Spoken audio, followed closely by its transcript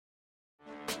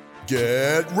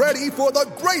Get ready for the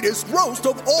greatest roast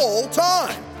of all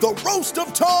time, the Roast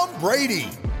of Tom Brady,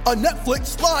 a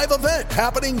Netflix live event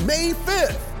happening May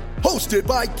 5th. Hosted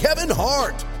by Kevin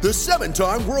Hart, the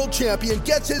 7-time world champion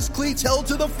gets his cleats held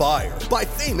to the fire by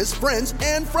famous friends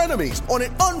and frenemies on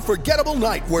an unforgettable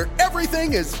night where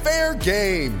everything is fair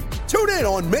game. Tune in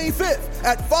on May 5th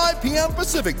at 5 p.m.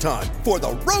 Pacific time for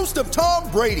the Roast of Tom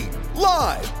Brady,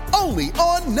 live only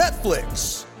on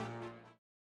Netflix.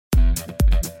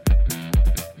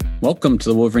 Welcome to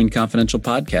the Wolverine Confidential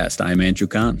Podcast. I'm Andrew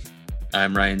Kahn.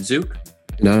 I'm Ryan Zook.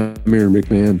 And I'm Aaron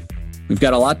McMahon. We've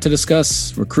got a lot to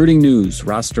discuss, recruiting news,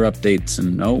 roster updates,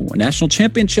 and a national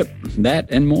championship, that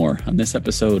and more on this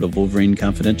episode of Wolverine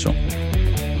Confidential. All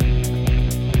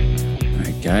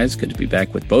right, guys, good to be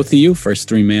back with both of you. First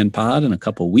three-man pod in a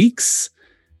couple weeks.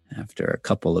 After a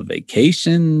couple of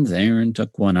vacations, Aaron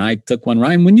took one, I took one.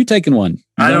 Ryan, when you taking one?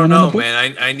 I don't know,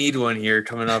 man. I need one here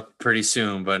coming up pretty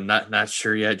soon, but not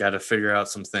sure yet. Got to figure out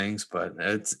some things, but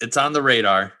it's on the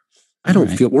radar. I don't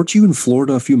feel. Weren't you in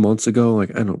Florida a few months ago?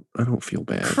 Like I don't feel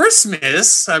bad.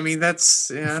 Christmas. I mean,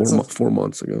 that's 4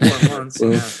 months ago. 4 months.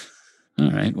 Well, yeah.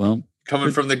 All right. Well,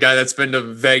 coming from the guy that's been to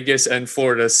Vegas and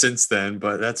Florida since then,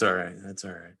 but that's all right. That's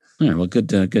all right. All right. Well, good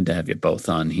to have you both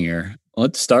on here.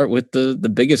 Let's start with the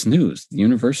biggest news. The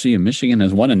University of Michigan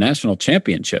has won a national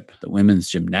championship. The women's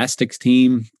gymnastics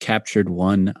team captured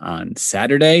one on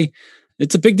Saturday.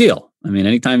 It's a big deal. I mean,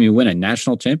 anytime you win a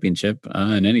national championship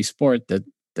in any sport,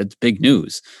 that's big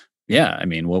news. Yeah. I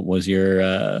mean, what was your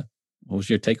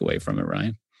takeaway from it,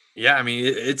 Ryan? Yeah, I mean,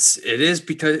 it is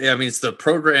because, I mean, it's the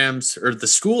program's or the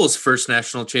school's first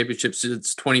national championship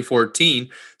since 2014.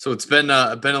 So it's been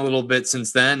a little bit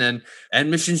since then.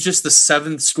 And Michigan's just the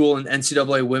 7th school in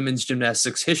NCAA women's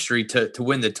gymnastics history to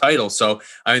win the title. So,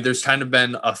 I mean, there's kind of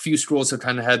been a few schools have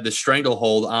kind of had the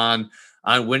stranglehold on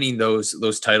winning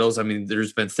those titles. I mean,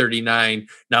 there's been 39,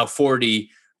 now 40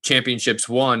 championships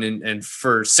won, and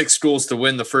for 6 schools to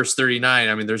win the first 39,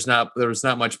 I mean, there was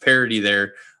not much parity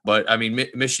there. But I mean,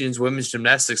 Michigan's women's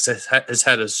gymnastics has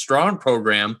had a strong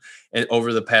program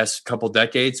over the past couple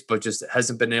decades, but just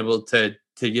hasn't been able to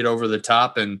get over the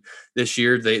top. And this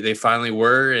year they finally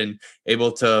were and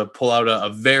able to pull out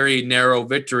a very narrow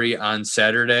victory on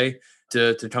Saturday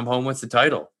to come home with the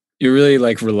title. You really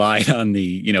relied on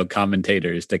the,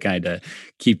 commentators to kind of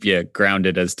keep you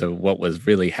grounded as to what was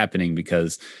really happening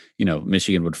because,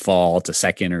 Michigan would fall to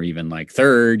second or even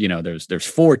third. There's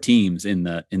 4 teams in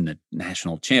the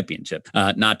national championship,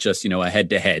 not just, a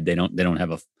head to head. They don't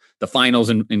have the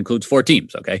finals includes 4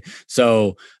 teams. Okay.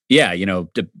 So yeah,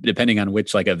 depending on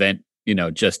which event,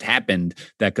 just happened,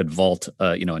 that could vault,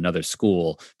 another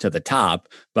school to the top.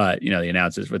 But, the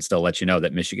announcers would still let you know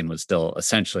that Michigan was still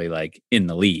essentially in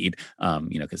the lead,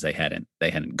 because they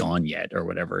hadn't gone yet or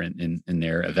whatever in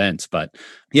their events. But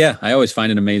yeah, I always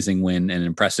find it amazing and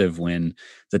impressive when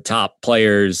the top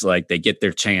players, they get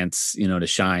their chance, to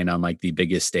shine on the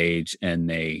biggest stage and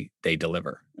they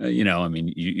deliver. I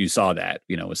mean, you saw that,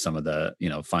 with some of the,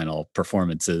 final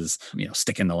performances,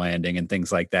 sticking the landing and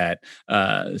things like that.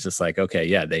 It's just okay,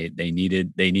 yeah, they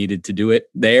needed to do it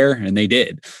there, and they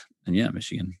did. And yeah,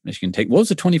 Michigan what was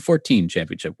the 2014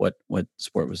 championship? What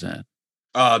sport was that?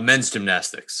 Men's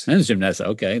gymnastics. Men's gymnastics.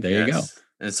 Okay, there you go.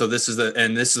 And so this is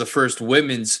the first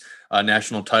women's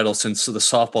national title since the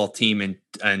softball team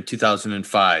in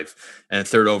 2005, and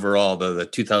 3rd overall. The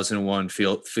 2001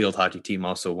 field hockey team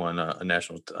also won a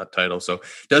national title. So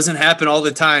it doesn't happen all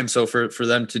the time. So for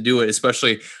them to do it,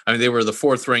 especially, I mean, they were the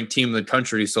 4th ranked team in the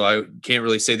country. So I can't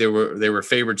really say they were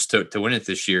favorites to win it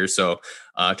this year. So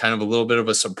kind of a little bit of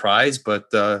a surprise,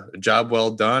 but a job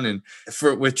well done. And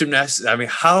with gymnastics, I mean,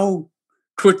 how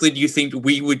quickly do you think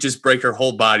we would just break our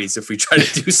whole bodies if we try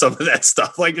to do some of that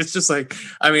stuff? It's just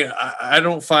I mean, I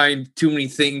don't find too many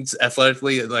things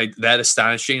athletically that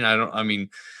astonishing.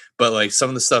 But some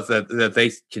of the stuff that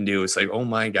they can do is oh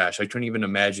my gosh, I couldn't even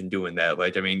imagine doing that.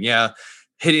 I mean, yeah,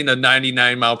 hitting a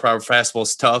 99 mile per hour fastball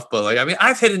is tough, but I mean,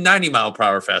 I've hit a 90 mile per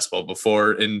hour fastball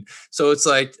before. And so it's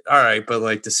all right,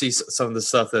 but to see some of the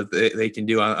stuff that they can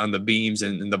do on the beams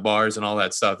and the bars and all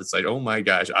that stuff, it's oh my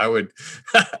gosh, I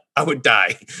would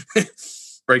die,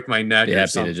 break my neck. Be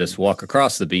happy to just walk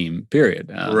across the beam, period.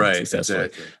 Right. Exactly.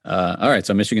 All right.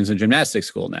 So Michigan's a gymnastics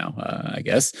school now, I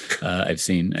guess. I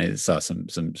saw some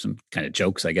kind of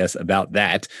jokes, I guess, about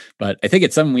that, but I think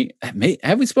it's something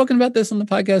have we spoken about this on the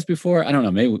podcast before? I don't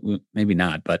know, maybe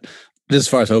not, but as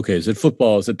far as, is it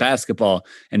football? Is it basketball?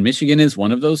 And Michigan is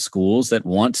one of those schools that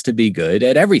wants to be good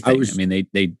at everything. I mean,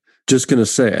 they just going to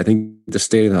say, I think the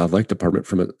state of the athletic department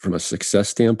from a success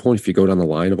standpoint, if you go down the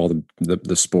line of all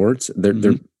the sports, they're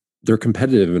they're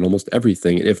competitive in almost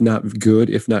everything, if not good,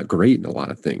 if not great in a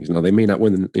lot of things. Now they may not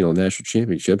win, national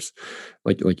championships,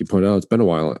 like you pointed out. It's been a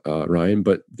while, Ryan,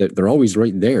 but they're always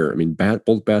right there. I mean,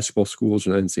 both basketball schools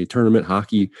in the NCAA tournament,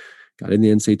 hockey got in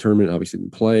the NCAA tournament, obviously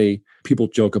didn't play. People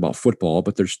joke about football,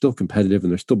 but they're still competitive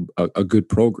and they're still a good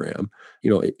program.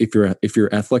 If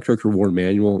you're athletic director Warren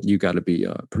Manuel, you got to be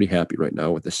pretty happy right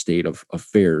now with the state of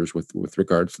affairs with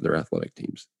regards to their athletic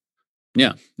teams.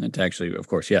 Yeah, and to actually, of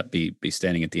course, be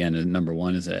standing at the end of number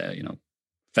one is a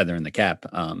feather in the cap.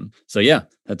 So yeah,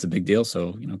 that's a big deal.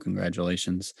 So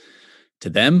congratulations to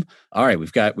them. All right,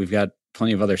 we've got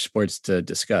plenty of other sports to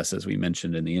discuss, as we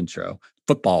mentioned in the intro.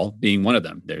 Football being one of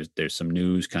them. There's some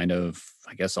news, kind of,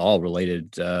 I guess, all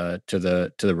related to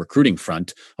the recruiting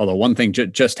front. Although one thing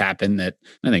just happened that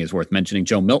I think is worth mentioning: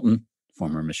 Joe Milton,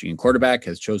 former Michigan quarterback,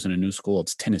 has chosen a new school.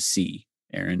 It's Tennessee.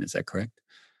 Aaron, is that correct?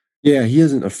 Yeah, he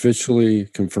hasn't officially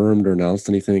confirmed or announced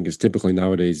anything, because typically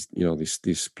nowadays,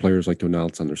 these players like to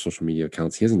announce on their social media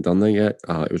accounts. He hasn't done that yet.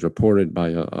 It was reported by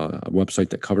a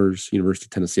website that covers University of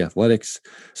Tennessee athletics,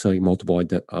 citing multiple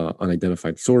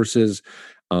unidentified sources.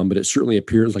 But it certainly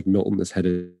appears like Milton is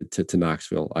headed to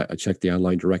Knoxville. I checked the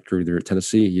online directory there at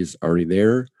Tennessee. He's already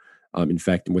there. In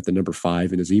fact, with the number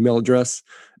 5 in his email address.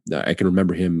 I can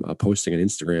remember him posting on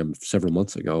Instagram several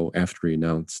months ago after he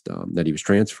announced that he was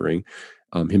transferring,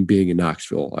 him being in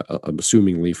Knoxville, I'm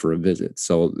assumingly for a visit.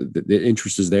 So the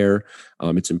interest is there.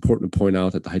 It's important to point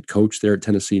out that the head coach there at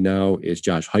Tennessee now is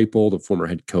Josh Heupel, the former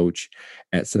head coach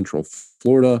at Central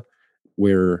Florida,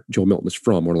 where Joe Milton is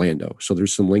from, Orlando. So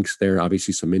there's some links there,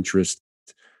 obviously some interest.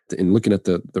 In looking at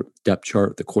the depth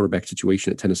chart, the quarterback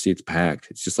situation at Tennessee, it's packed.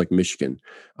 It's just like Michigan.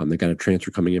 They got a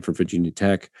transfer coming in from Virginia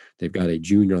Tech. They've got a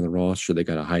junior on the roster. They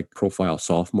got a high-profile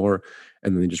sophomore,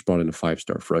 and then they just brought in a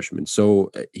 5-star freshman.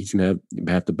 So he's going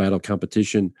to have to battle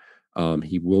competition.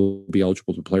 He will be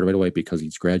eligible to play right away because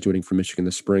he's graduating from Michigan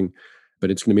this spring.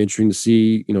 But it's going to be interesting to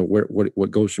see,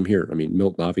 what goes from here. I mean,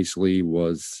 Milton obviously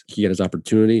he had his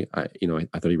opportunity. I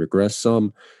thought he regressed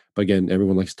some. But again,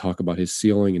 everyone likes to talk about his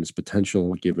ceiling and his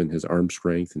potential given his arm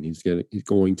strength, and he's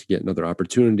going to get another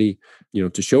opportunity,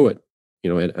 to show it,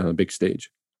 on a big stage.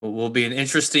 Will be an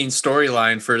interesting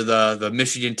storyline for the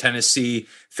Michigan Tennessee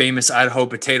famous Idaho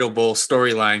Potato Bowl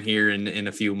storyline here in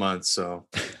a few months. So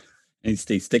he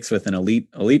sticks with an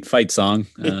elite fight song,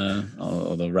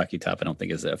 although Rocky Top I don't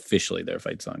think is officially their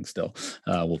fight song still.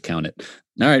 We'll count it.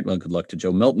 All right, well, good luck to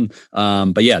Joe Milton.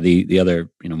 But yeah, the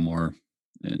other more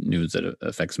news that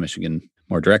affects Michigan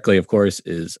more directly, of course,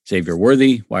 is Xavier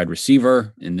Worthy, wide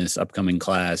receiver in this upcoming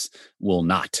class, will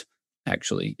not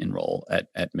actually enroll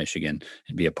at Michigan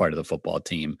and be a part of the football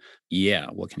team. Yeah,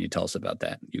 what can you tell us about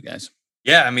that, you guys?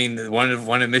 Yeah, I mean, one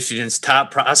of Michigan's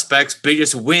top prospects,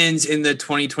 biggest wins in the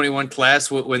 2021 class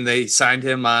when they signed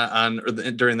him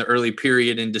during the early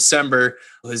period in December,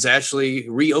 was actually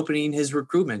reopening his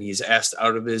recruitment. He's asked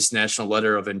out of his national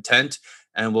letter of intent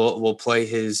and will play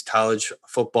his college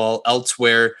football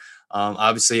elsewhere.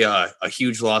 Obviously, a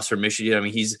huge loss for Michigan. I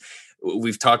mean,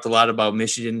 we've talked a lot about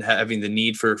Michigan having the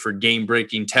need for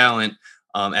game-breaking talent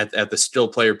at the skill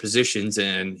player positions,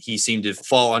 and he seemed to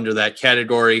fall under that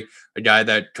category. A guy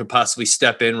that could possibly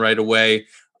step in right away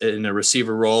in a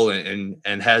receiver role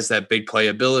and has that big play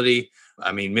ability.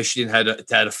 I mean, Michigan had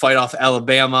to fight off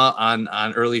Alabama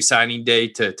on early signing day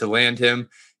to land him.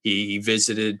 He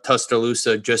visited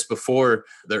Tuscaloosa just before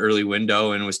the early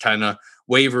window and was kind of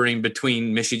wavering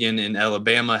between Michigan and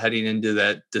Alabama heading into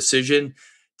that decision.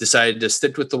 Decided to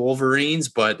stick with the Wolverines,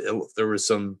 but there were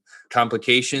some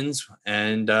complications,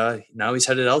 and now he's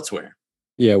headed elsewhere.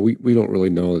 Yeah, we don't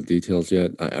really know the details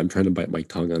yet. I'm trying to bite my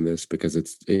tongue on this because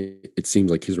it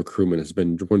seems like his recruitment has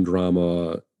been one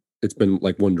drama. It's been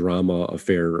like one drama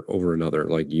affair over another.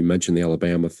 Like you mentioned the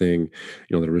Alabama thing,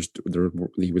 he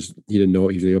didn't know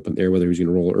he was up in the air whether he was going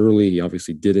to roll early. He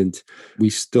obviously didn't.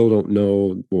 We still don't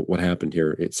know what happened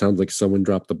here. It sounds like someone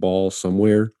dropped the ball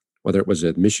somewhere, whether it was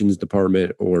admissions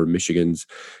department or Michigan's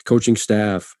coaching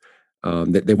staff.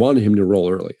 They wanted him to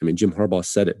roll early. I mean, Jim Harbaugh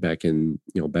said it back in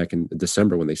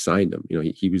December when they signed him.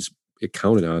 He was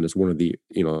counted on as one of the,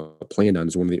 planned on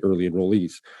as one of the early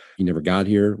enrollees. He never got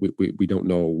here. We don't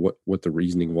know what the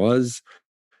reasoning was.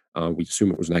 We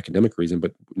assume it was an academic reason,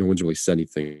 but no one's really said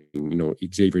anything.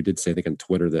 Xavier did say, I think on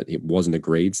Twitter, that it wasn't a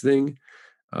grades thing.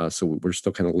 So we're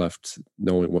still kind of left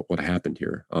knowing what happened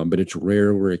here. But it's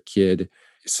rare where a kid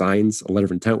signs a letter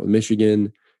of intent with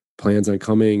Michigan, plans on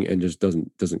coming, and just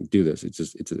doesn't do this.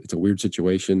 It's a weird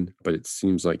situation, but it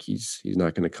seems like he's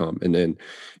not going to come. And then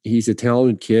he's a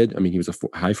talented kid. I mean, he was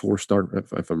a high 4-star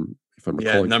if I'm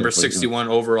recalling. Number 61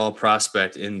 overall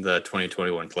prospect in the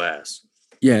 2021 class.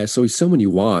 Yeah, so he's someone you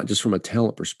want just from a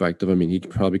talent perspective. I mean, he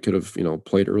probably could have,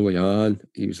 played early on.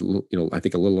 He was, I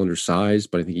think a little undersized,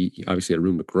 but I think he obviously had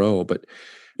room to grow. But,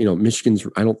 Michigan's,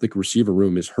 I don't think receiver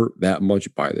room is hurt that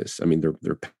much by this. I mean,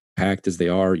 they're packed as they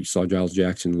are. You saw Giles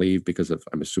Jackson leave because of,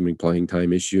 I'm assuming, playing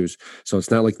time issues. So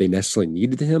it's not like they necessarily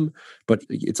needed him, but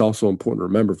it's also important to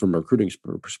remember from a recruiting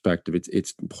perspective,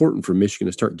 it's important for Michigan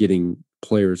to start getting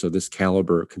players of this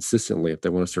caliber consistently if they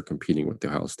want to start competing with the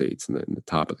Ohio States and the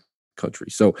top of the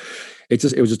country. So it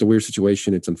was just a weird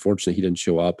situation. It's unfortunate he didn't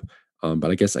show up.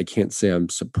 But I guess I can't say I'm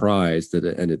surprised that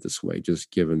it ended this way,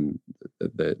 just given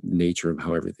the nature of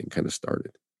how everything kind of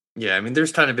started. Yeah, I mean,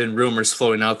 there's kind of been rumors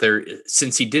flowing out there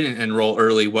since he didn't enroll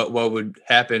early, what would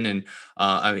happen. And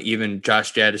I mean, even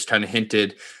Josh Jadis kind of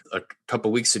hinted a couple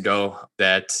of weeks ago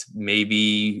that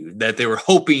maybe that they were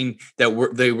hoping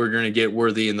that they were going to get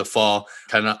Worthy in the fall.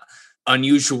 Kind of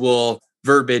unusual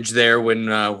verbiage there when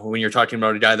you're talking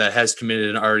about a guy that has committed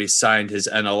and already signed his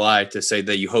NLI to say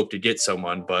that you hope to get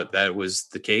someone, but that was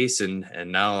the case. And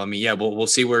now, I mean, yeah, we'll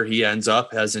see where he ends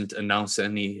up. Hasn't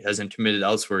committed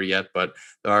elsewhere yet, but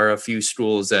there are a few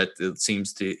schools that it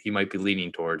seems he might be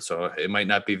leaning towards. So it might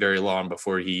not be very long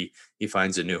before he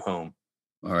finds a new home.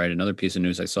 All right. Another piece of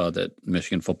news I saw that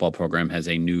Michigan football program has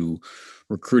a new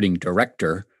recruiting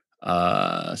director.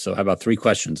 So how about 3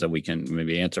 questions that we can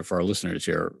maybe answer for our listeners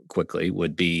here quickly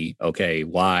would be, okay,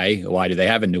 why do they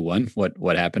have a new one?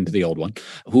 What happened to the old one?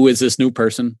 Who is this new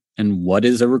person? And what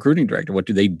is a recruiting director? What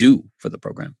do they do for the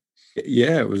program?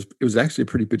 Yeah, it was actually a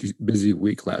pretty busy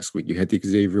week last week. You had the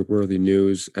Xavier Worthy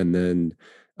news, and then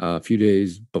a few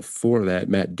days before that,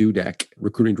 Matt Dudek,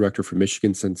 recruiting director for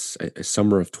Michigan since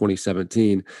summer of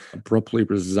 2017, abruptly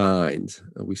resigned.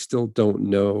 We still don't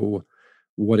know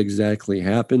what exactly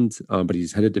happened, but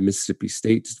he's headed to Mississippi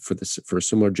State for a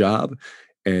similar job.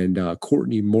 And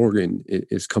Courtney Morgan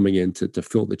is coming in to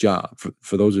fill the job.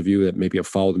 For those of you that maybe have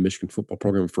followed the Michigan football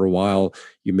program for a while,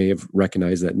 you may have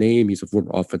recognized that name. He's a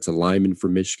former offensive lineman for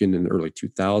Michigan in the early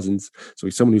 2000s. So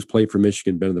he's someone who's played for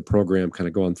Michigan, been in the program, kind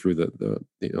of gone through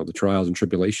the trials and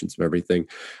tribulations of everything.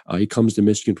 He comes to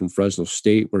Michigan from Fresno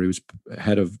State, where he was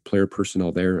head of player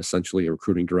personnel there, essentially a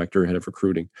recruiting director, head of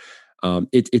recruiting.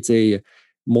 It's a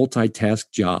multitask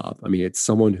job. I mean, it's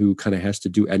someone who kind of has to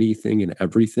do anything and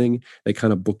everything. They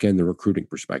kind of bookend the recruiting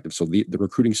perspective. So the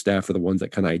recruiting staff are the ones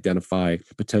that kind of identify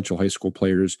potential high school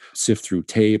players, sift through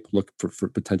tape, look for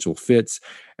potential fits,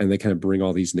 and they kind of bring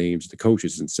all these names to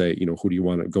coaches and say, who do you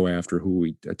want to go after, who are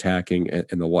we attacking,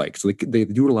 and the like. So they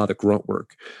do a lot of grunt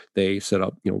work. They set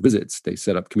up, visits. They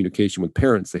set up communication with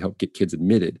parents. They help get kids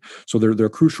admitted. So they're a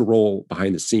crucial role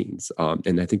behind the scenes.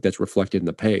 And I think that's reflected in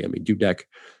the pay. I mean, Dudek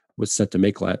was set to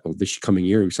make this coming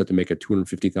year, he was set to make a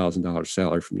 $250,000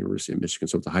 salary from the University of Michigan.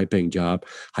 So it's a high paying job,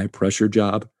 high pressure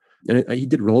job. And he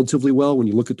did relatively well when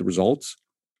you look at the results.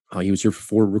 He was here for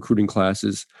 4 recruiting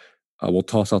classes. We'll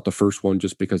toss out the first one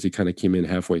just because he kind of came in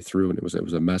halfway through and it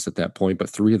was a mess at that point. But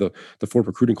 3 of the 4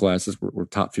 recruiting classes were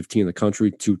top 15 in the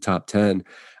country, 2 top 10.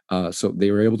 So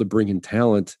they were able to bring in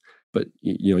talent. But,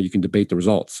 you can debate the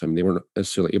results. I mean, they weren't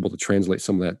necessarily able to translate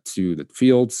some of that to the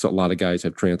field. So a lot of guys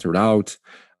have transferred out.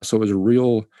 So it was a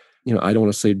real, I don't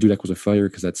want to say Dudek was a failure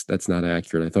because that's not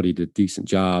accurate. I thought he did a decent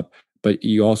job. But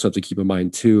you also have to keep in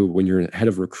mind, too, when you're head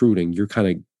of recruiting, you're kind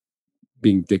of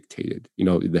being dictated.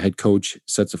 The head coach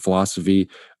sets a philosophy,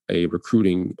 a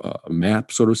recruiting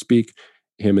map, so to speak.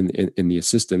 Him and the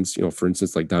assistants, for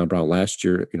instance, like Don Brown last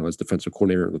year, as defensive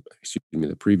coordinator,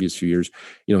 the previous few years,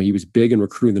 he was big in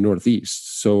recruiting the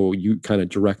Northeast. So you kind of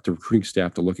direct the recruiting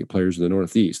staff to look at players in the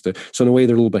Northeast. So in a way,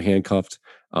 they're a little bit handcuffed.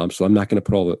 So I'm not going to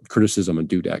put all the criticism on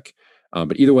Dudek.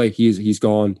 But either way, he's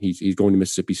gone. He's going to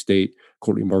Mississippi State.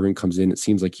 Courtney Morgan comes in. It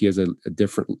seems like he has a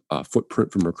different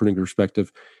footprint from a recruiting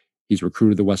perspective. He's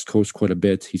recruited the West Coast quite a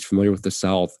bit. He's familiar with the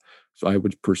South. So I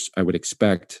would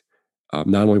expect,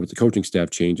 not only with the coaching staff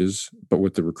changes, but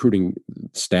with the recruiting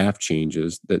staff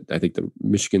changes, that I think the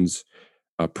Michigan's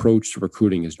approach to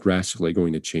recruiting is drastically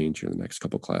going to change in the next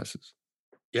couple of classes.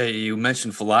 Yeah, you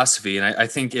mentioned philosophy, and I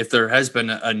think if there has been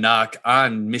a knock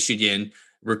on Michigan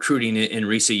recruiting in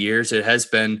recent years, it has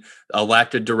been a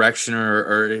lack of direction,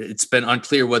 or it's been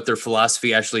unclear what their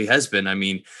philosophy actually has been. I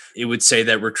mean, it would say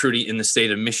that recruiting in the state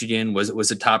of Michigan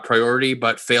was a top priority,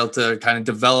 but failed to kind of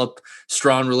develop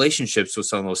strong relationships with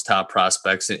some of those top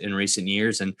prospects in recent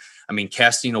years. And I mean,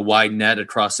 casting a wide net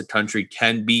across the country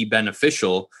can be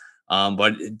beneficial.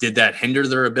 But did that hinder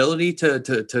their ability to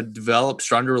develop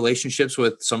stronger relationships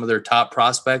with some of their top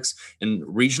prospects and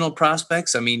regional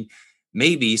prospects? I mean,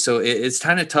 maybe. So it's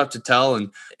kind of tough to tell.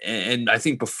 And I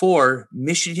think before,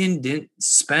 Michigan didn't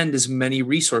spend as many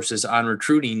resources on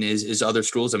recruiting as other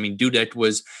schools. I mean, Dudek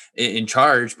was in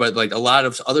charge, but like a lot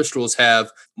of other schools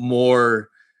have more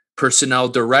personnel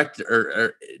direct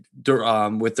or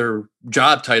with their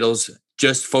job titles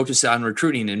just focus on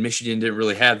recruiting, and Michigan didn't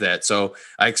really have that. So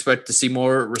I expect to see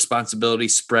more responsibility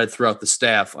spread throughout the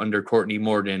staff under Courtney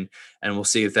Morgan, and we'll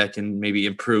see if that can maybe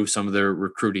improve some of their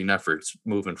recruiting efforts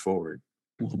moving forward.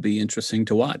 Will be interesting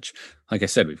to watch. Like I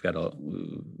said,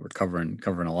 we're covering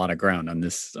a lot of ground on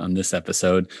this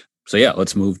episode. So yeah,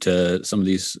 let's move to some of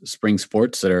these spring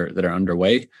sports that are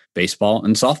underway, baseball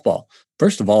and softball.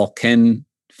 First of all,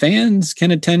 fans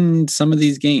can attend some of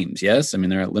these games. Yes. I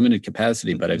mean, they're at limited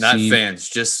capacity, but I've seen fans,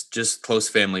 just close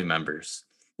family members.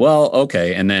 Well,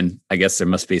 okay. And then I guess there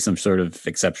must be some sort of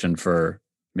exception for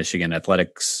Michigan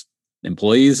athletics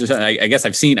employees. I guess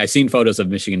I've seen photos of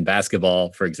Michigan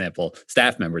basketball, for example,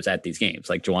 staff members at these games,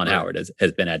 like Juwan Howard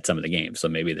has been at some of the games. So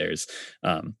maybe there's,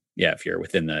 if you're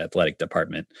within the athletic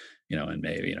department, and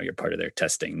maybe, you're part of their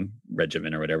testing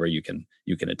regimen or whatever, you can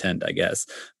attend, I guess.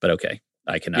 But okay.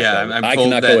 I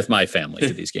cannot go with my family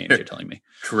to these games, you're telling me.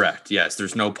 Correct. Yes.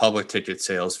 There's no public ticket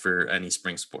sales for any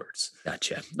spring sports.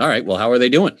 Gotcha. All right. Well, how are they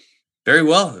doing? Very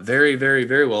well. Very, very,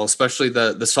 very well. Especially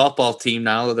the softball team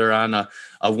now. They're on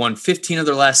won 15 of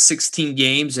their last 16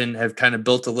 games and have kind of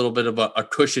built a little bit of a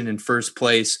cushion in first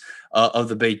place of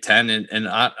the Big Ten. And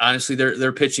honestly,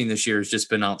 their pitching this year has just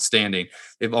been outstanding.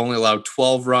 They've only allowed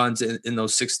 12 runs in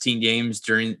those 16 games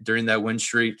during that win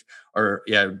streak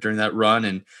during that run.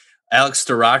 And Alex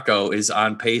Storako is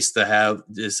on pace to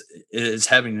is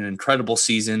having an incredible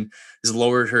season. Has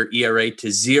lowered her ERA to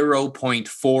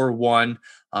 0.41.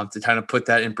 To kind of put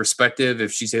that in perspective,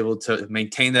 if she's able to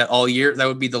maintain that all year, that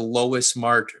would be the lowest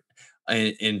mark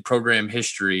in program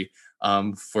history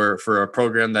for a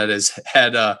program that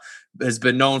has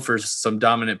been known for some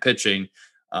dominant pitching.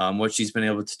 What she's been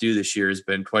able to do this year has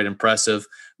been quite impressive.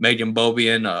 Megan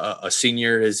Bobian, a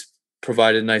senior, has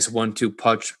provided a nice 1-2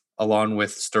 punch along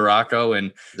with Storako,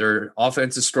 and their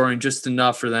offense is scoring just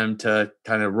enough for them to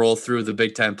kind of roll through the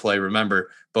Big Ten play. Remember,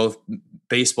 both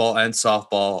baseball and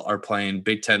softball are playing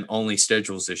Big Ten only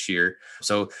schedules this year.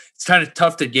 So it's kind of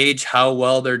tough to gauge how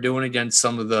well they're doing against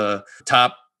some of the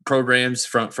top programs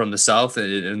from the South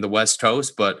and the West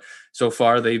Coast. But so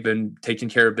far they've been taking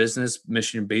care of business.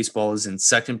 Michigan baseball is in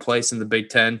second place in the Big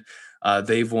Ten.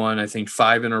 They've won, I think,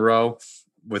 5 in a row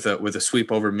with a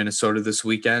sweep over Minnesota this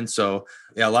weekend. So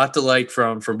yeah, a lot to like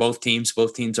from both teams.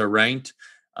 Both teams are ranked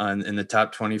in the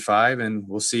top 25, and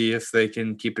we'll see if they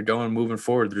can keep it going moving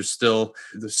forward. The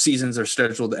seasons are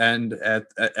scheduled to end at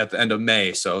the end of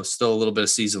May. So still a little bit of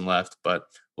season left, but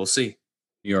we'll see.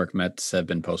 New York Mets have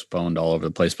been postponed all over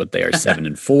the place, but they are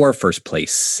 7-4, first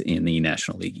place in the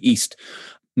National League East.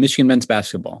 Michigan men's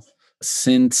basketball.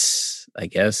 Since I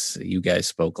guess you guys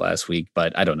spoke last week,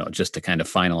 but I don't know, just to kind of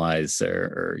finalize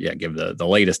or give the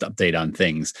latest update on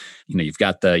things. You've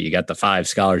got the 5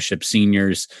 scholarship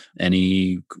seniors,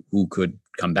 any who could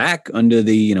come back under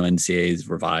the NCAA's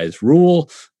revised rule.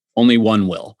 Only one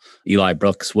will. Eli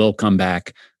Brooks will come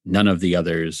back. None of the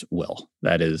others will.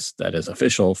 That is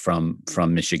official from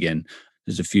Michigan.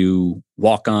 There's a few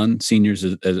walk-on seniors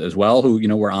as well who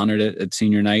were honored at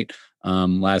senior night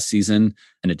last season,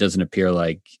 and it doesn't appear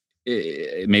like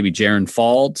maybe Jaron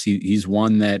Faulds. He's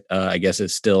one that I guess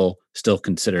is still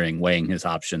considering weighing his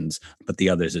options, but the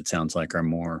others it sounds like are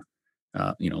more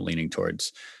leaning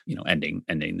towards ending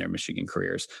their Michigan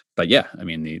careers. But yeah, I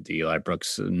mean the Eli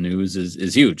Brooks news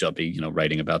is huge. I'll be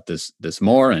writing about this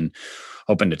more and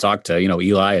hoping to talk to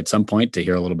Eli at some point to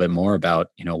hear a little bit more about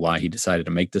why he decided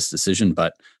to make this decision.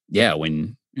 But yeah,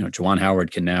 when Juwan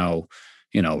Howard can now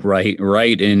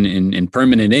write in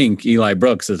permanent ink Eli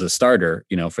Brooks as a starter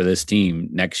for this team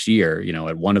next year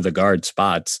at one of the guard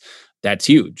spots, that's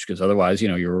huge, because otherwise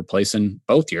you're replacing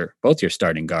both your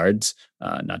starting guards,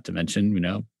 not to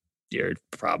mention you're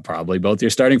probably both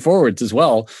your starting forwards as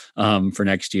well for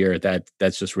next year.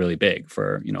 That's just really big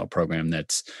for a program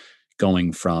that's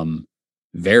going from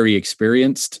very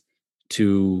experienced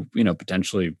to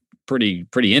potentially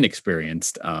pretty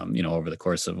inexperienced over the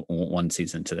course of one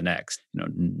season to the next.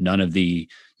 None of the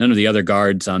other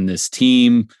guards on this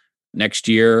team next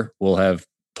year will have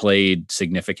played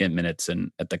significant minutes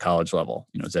at the college level.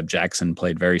 Zeb Jackson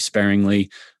played very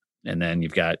sparingly, and then you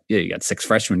got 6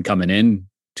 freshmen coming in.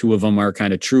 2 of them are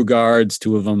kind of true guards.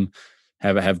 2 of them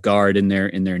have guard in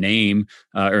their name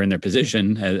or in their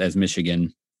position, as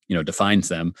Michigan defines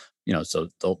them. So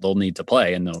they'll need to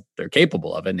play, and they're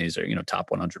capable of it. And these are, top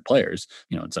 100 players,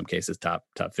 in some cases, top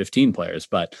 15 players.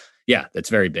 But yeah, that's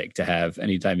very big to have.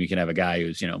 Anytime you can have a guy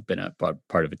who's, been a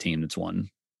part of a team that's won,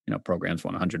 programs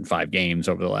won 105 games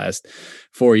over the last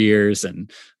 4 years.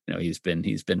 And, he's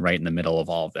been right in the middle of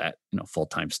all of that,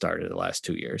 full-time starter the last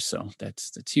 2 years. So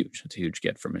that's huge. It's a huge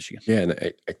get for Michigan. Yeah.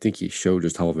 And I think he showed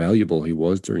just how valuable he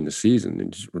was during the season,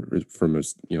 and just from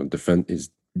his, his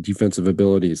defensive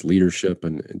ability, his leadership,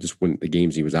 and just when the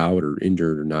games he was out or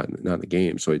injured or not in the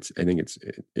game. So I think it's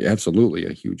absolutely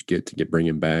a huge get to bring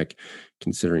him back,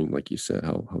 considering, like you said,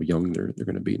 how young they're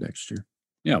going to be next year.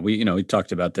 Yeah, we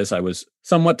talked about this. I was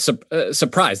somewhat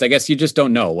surprised. I guess you just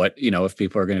don't know what, if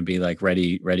people are going to be like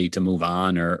ready to move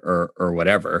on or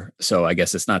whatever. So I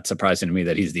guess it's not surprising to me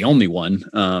that he's the only one,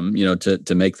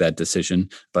 to make that decision.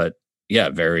 But yeah,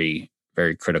 very,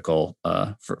 very critical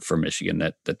for Michigan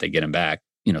that they get him back.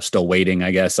 Still waiting, I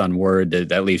guess, on word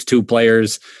that leaves 2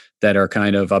 players that are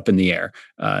kind of up in the air.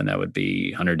 And that would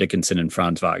be Hunter Dickinson and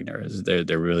Franz Wagner.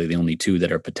 They're really the only 2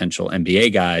 that are potential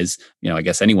NBA guys. I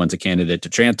guess anyone's a candidate to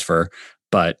transfer,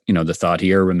 but, the thought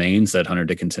here remains that Hunter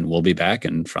Dickinson will be back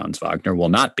and Franz Wagner will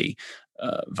not be.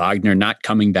 Wagner not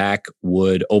coming back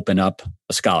would open up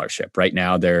a scholarship. Right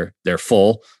now they're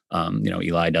full.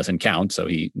 Eli doesn't count, so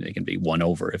they can be one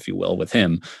over, if you will, with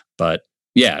him. But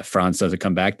yeah, if Franz doesn't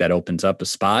come back, that opens up a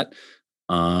spot.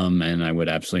 And I would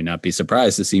absolutely not be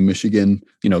surprised to see Michigan,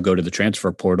 go to the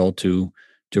transfer portal to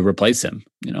replace him,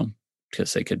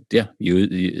 because they could,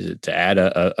 to add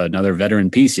another veteran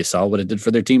piece. You saw what it did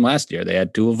for their team last year. They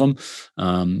had 2 of them,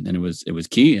 and it was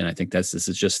key. And I think this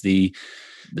is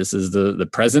the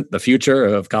present, the future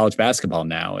of college basketball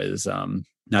now is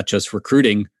not just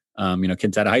recruiting,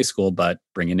 kids out of high school, but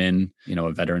bringing in,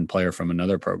 a veteran player from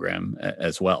another program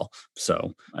as well.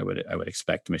 So I would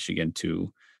expect Michigan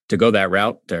to go that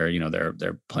route. There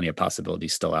are plenty of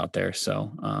possibilities still out there.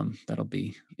 So that'll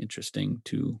be interesting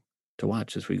to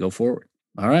watch as we go forward.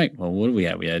 All right. Well, what do we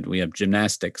have? We have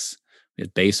gymnastics, we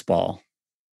have baseball,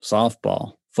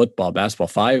 softball, football, basketball,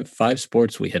 five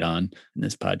sports we hit on in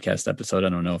this podcast episode. I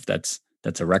don't know if that's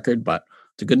a record, but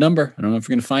it's a good number. I don't know if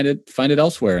you're going to find it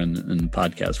elsewhere in the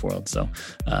podcast world. So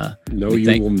no,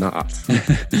 you will not.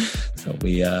 So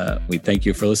we thank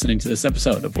you for listening to this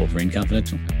episode of Wolverine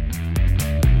Confidential.